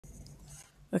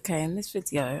Okay, in this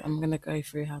video, I'm going to go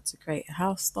through how to create a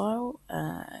house style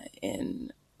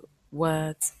in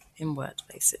Word,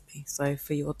 basically. So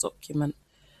for your document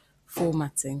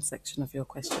formatting section of your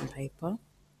question paper.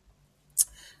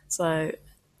 So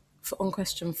on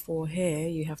question 4 here,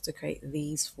 you have to create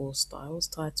these 4 styles: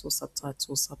 title,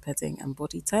 subtitle, subheading, and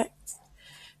body text.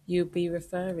 You'll be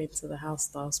referring to the house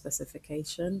style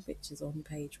specification, which is on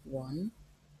page 1.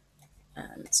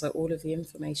 And so all of the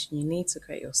information you need to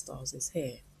create your styles is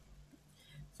here.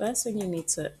 First thing you need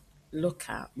to look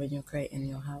at when you're creating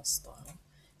your house style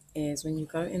is when you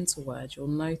go into Word, you'll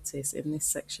notice in this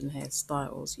section here,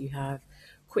 styles, you have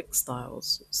quick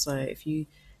styles. So if you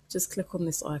just click on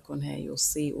this icon here, you'll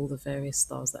see all the various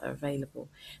styles that are available.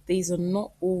 These are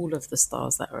not all of the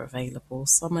styles that are available.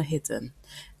 Some are hidden,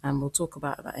 and we'll talk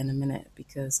about that in a minute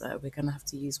because we're going to have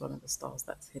to use one of the styles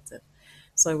that's hidden.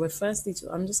 So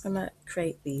I'm just going to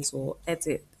create these or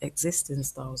edit existing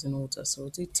styles in order. So we'll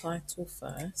do title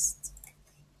first.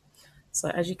 So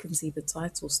as you can see, the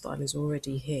title style is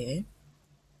already here.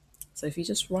 So if you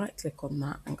just right click on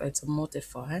that and go to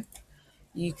modify,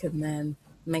 you can then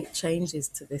make changes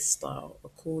to this style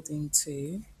according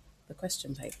to the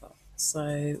question paper.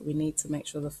 So we need to make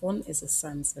sure the font is a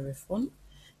sans serif font.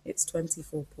 It's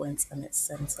 24 points and it's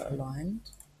center aligned.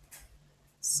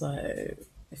 So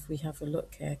if we have a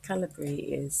look here,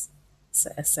 Calibri is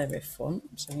a serif font,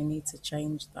 so we need to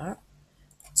change that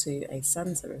to a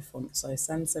sans serif font. So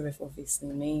sans serif obviously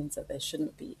means that there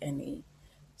shouldn't be any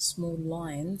small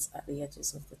lines at the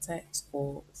edges of the text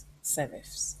or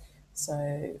serifs.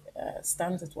 So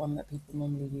standard one that people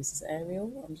normally use is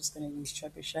Arial. I'm just going to use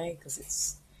Trebuchet because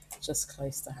it's just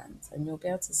close to hand. And you'll be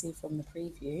able to see from the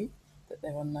preview that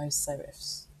there are no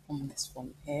serifs on this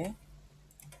font here.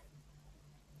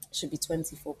 It should be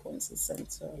 24 points and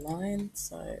center aligned.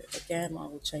 So again, I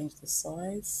will change the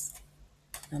size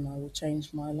and I will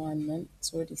change my alignment.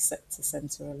 It's already set to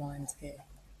center aligned here.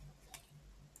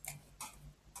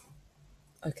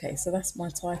 Okay, so that's my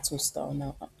title style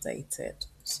now updated.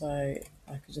 So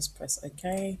I could just press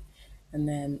OK, and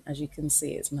then as you can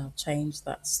see, it's now changed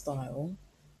that style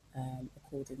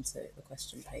according to the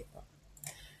question paper.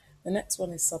 The next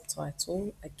one is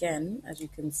subtitle. Again, as you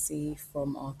can see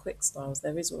from our quick styles,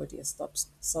 there is already a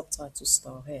subtitle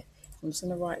style here. I'm just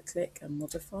going to right click and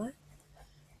modify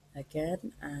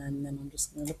again, and then I'm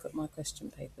just going to look at my question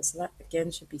paper. So that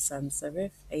again should be sans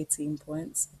serif, 18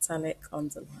 points, italic,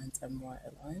 underlined, and right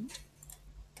aligned.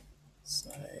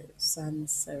 So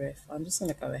sans serif, I'm just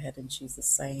going to go ahead and choose the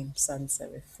same sans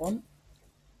serif font,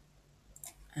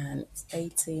 and it's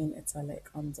 18, italic,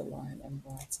 underlined, and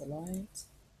right aligned.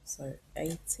 So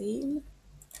 18,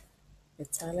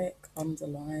 italic,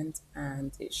 underlined,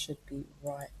 and it should be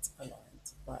right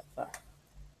aligned like that.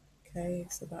 Okay,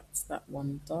 so that's that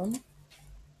one done.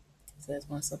 So there's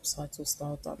my subtitle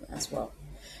style done as well.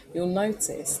 You'll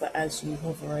notice that as you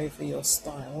hover over your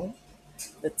style,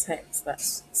 the text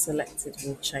that's selected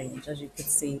will change, as you can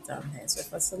see down here. So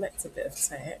if I select a bit of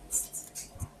text,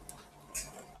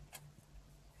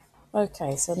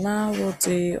 okay, so now we'll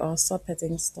do our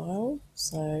subheading style.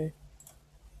 So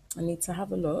I need to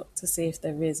have a look to see if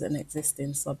there is an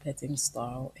existing subheading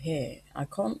style here. I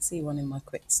can't see one in my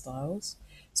quick styles.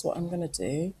 So what I'm going to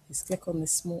do is click on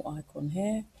this small icon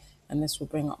here, and this will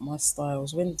bring up my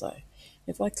styles window.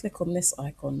 If I click on this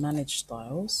icon, manage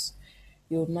styles,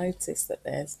 you'll notice that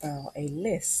there's now a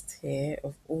list here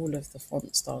of all of the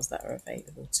font styles that are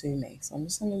available to me. So I'm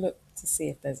just going to look to see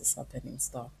if there's a subheading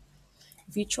style.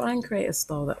 If you try and create a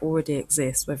style that already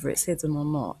exists, whether it's hidden or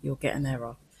not, you'll get an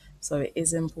error. So it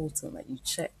is important that you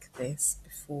check this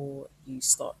before you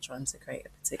start trying to create a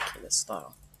particular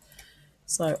style.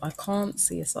 So I can't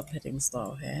see a subheading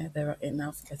style here. They're in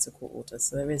alphabetical order,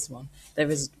 so there is one.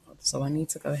 So I need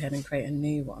to go ahead and create a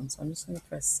new one. So I'm just going to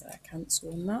press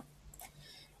cancel on that.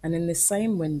 And in this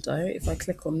same window, if I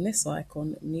click on this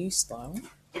icon, new style,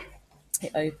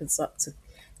 it opens up to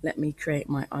let me create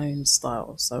my own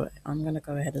style. So I'm going to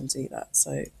go ahead and do that.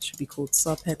 So it should be called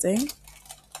subheading.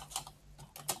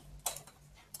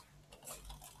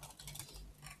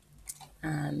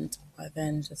 And I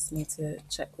then just need to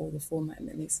check all the formatting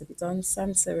that needs to be done.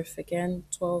 Sans serif again,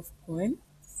 12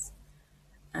 points.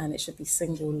 And it should be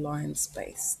single line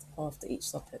spaced after each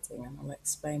subheading. And I'll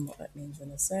explain what that means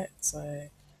in a sec. So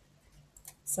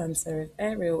sans serif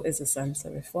Arial is a sans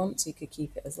serif font, so you could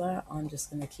keep it as that. I'm just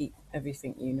going to keep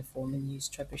everything uniform and use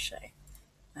Trebuchet.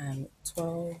 And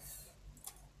 12,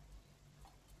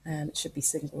 and it should be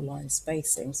single line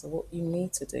spacing. So what you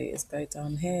need to do is go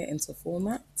down here into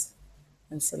format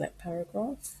and select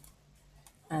paragraph.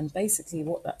 And basically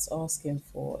what that's asking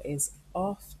for is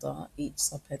after each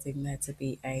subheading there to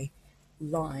be a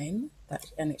line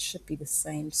and it should be the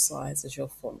same size as your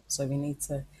font. So we need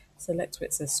to select where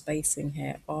it says spacing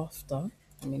here after,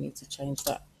 and we need to change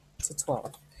that to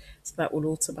 12. So that will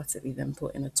automatically then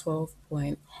put in a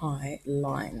 12-point high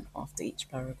line after each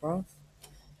paragraph.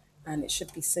 And it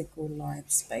should be single line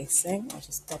spacing. I'll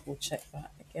just double check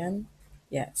that again.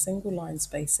 Yeah, single line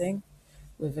spacing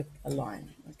with a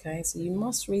line. Okay, so you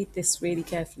must read this really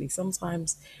carefully.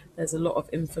 Sometimes there's a lot of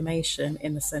information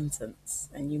in a sentence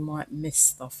and you might miss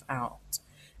stuff out.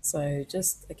 So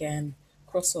just again,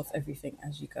 cross off everything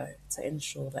as you go to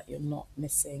ensure that you're not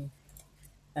missing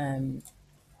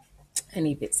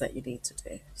any bits that you need to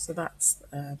do. So that's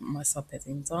my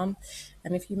subheading done.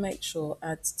 And if you make sure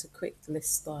add to quick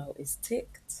list style is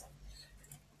ticked,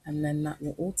 and then that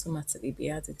will automatically be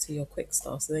added to your quick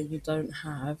style, so then you don't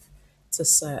have to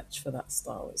search for that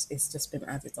style. It's just been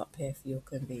added up here for your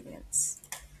convenience.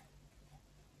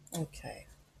 Okay,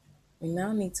 we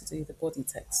now need to do the body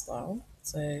text style.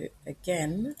 So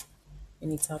again, we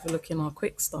need to have a look in our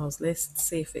quick styles list,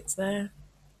 see if it's there.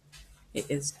 It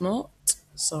is not,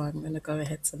 so I'm going to go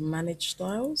ahead to manage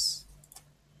styles,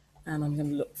 and I'm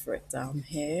going to look for it down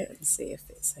here and see if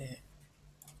it's here.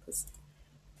 Because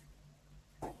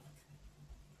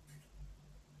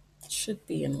it should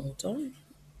be in order.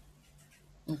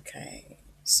 Okay,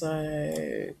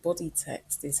 so body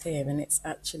text is here and it's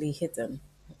actually hidden.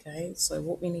 Okay, so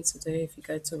what we need to do, if you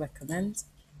go to recommend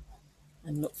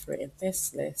and look for it in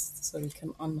this list, so we can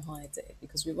unhide it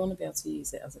because we want to be able to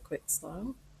use it as a quick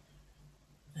style.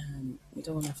 We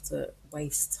don't want to have to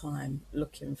waste time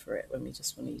looking for it when we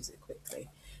just want to use it quickly.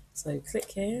 So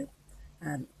click here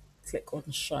and click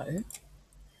on show,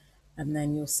 and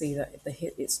then you'll see that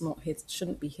it's not hid,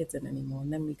 shouldn't be hidden anymore,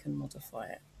 and then we can modify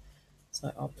it.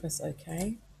 So I'll press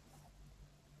OK,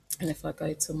 and if I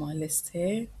go to my list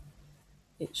here,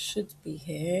 it should be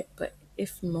here, but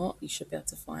if not, you should be able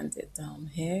to find it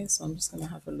down here. So I'm just going to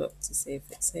have a look to see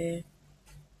if it's here.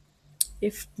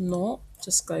 If not,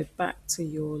 just go back to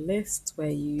your list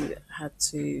where you had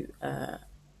to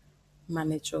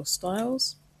manage your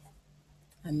styles,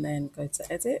 and then go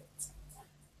to edit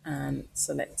and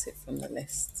select it from the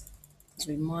list, because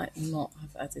we might not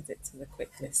have added it to the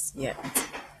quick list yet.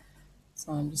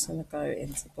 So I'm just going to go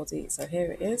into body. So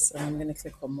here it is, and I'm going to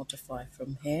click on modify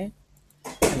from here,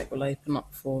 and it will open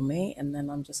up for me, and then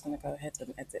I'm just going to go ahead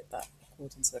and edit that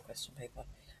according to the question paper.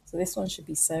 So this one should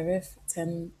be serif,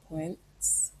 10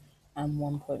 points and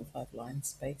 1.5 line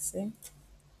spacing.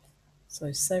 So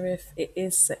serif, it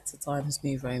is set to Times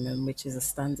New Roman, which is a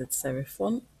standard serif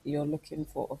font. You're looking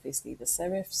for obviously the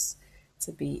serifs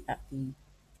to be at the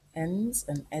ends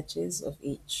and edges of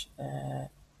each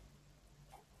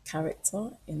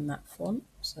character in that font.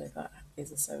 So that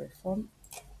is a serif font.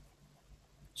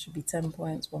 Should be 10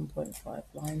 points, 1.5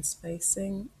 line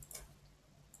spacing.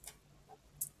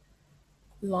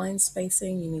 Line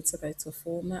spacing, you need to go to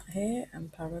format here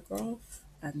and paragraph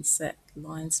and set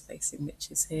line spacing,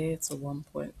 which is here, to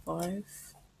 1.5. I'm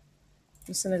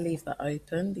just going to leave that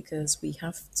open because we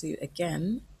have to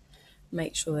again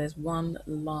make sure there's one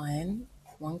line,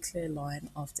 one clear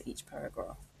line after each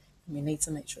paragraph, and we need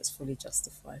to make sure it's fully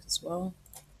justified as well.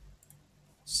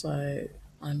 So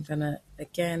I'm going to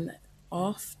again,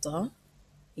 after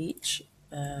each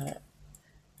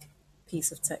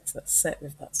piece of text that's set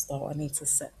with that style, I need to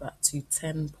set that to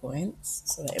 10 points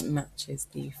so that it matches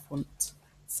the font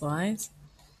size,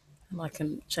 and I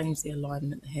can change the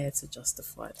alignment here to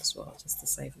justified as well, just to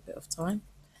save a bit of time.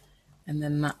 And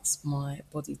then that's my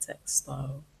body text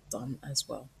style done as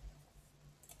well.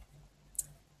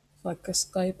 If I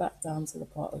just go back down to the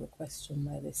part of the question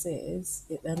where this is,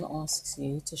 it then asks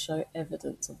you to show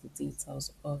evidence of the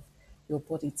details of your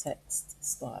body text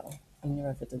style in your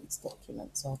evidence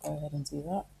document. So I'll go ahead and do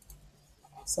that.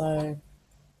 So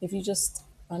if you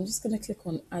I'm just going to click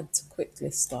on add to quick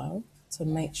list style to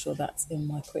make sure that's in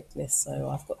my quick list. So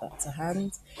I've got that to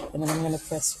hand, and then I'm going to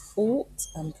press Alt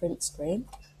and print screen.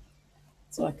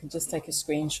 So I can just take a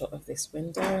screenshot of this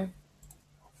window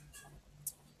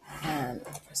and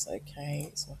press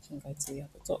OK. So I can go to the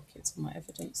other document, to my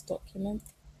evidence document.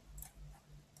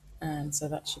 And so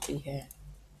that should be here.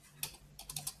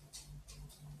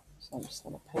 So I'm just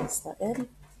going to paste that in.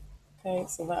 Okay,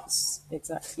 so that's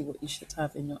exactly what you should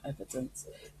have in your evidence.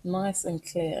 Nice and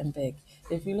clear and big.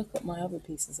 If you look at my other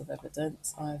pieces of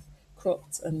evidence, I've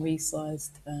cropped and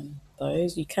resized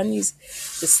those. You can use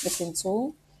the snipping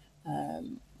tool,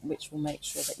 which will make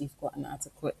sure that you've got an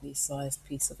adequately sized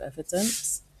piece of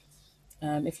evidence.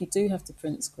 If you do have to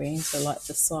print screen, so like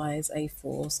the size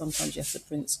A4, sometimes you have to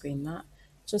print screen that.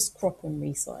 Just crop and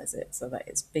resize it so that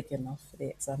it's big enough for the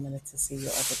examiner to see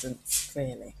your evidence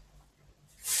clearly.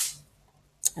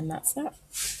 And that's that.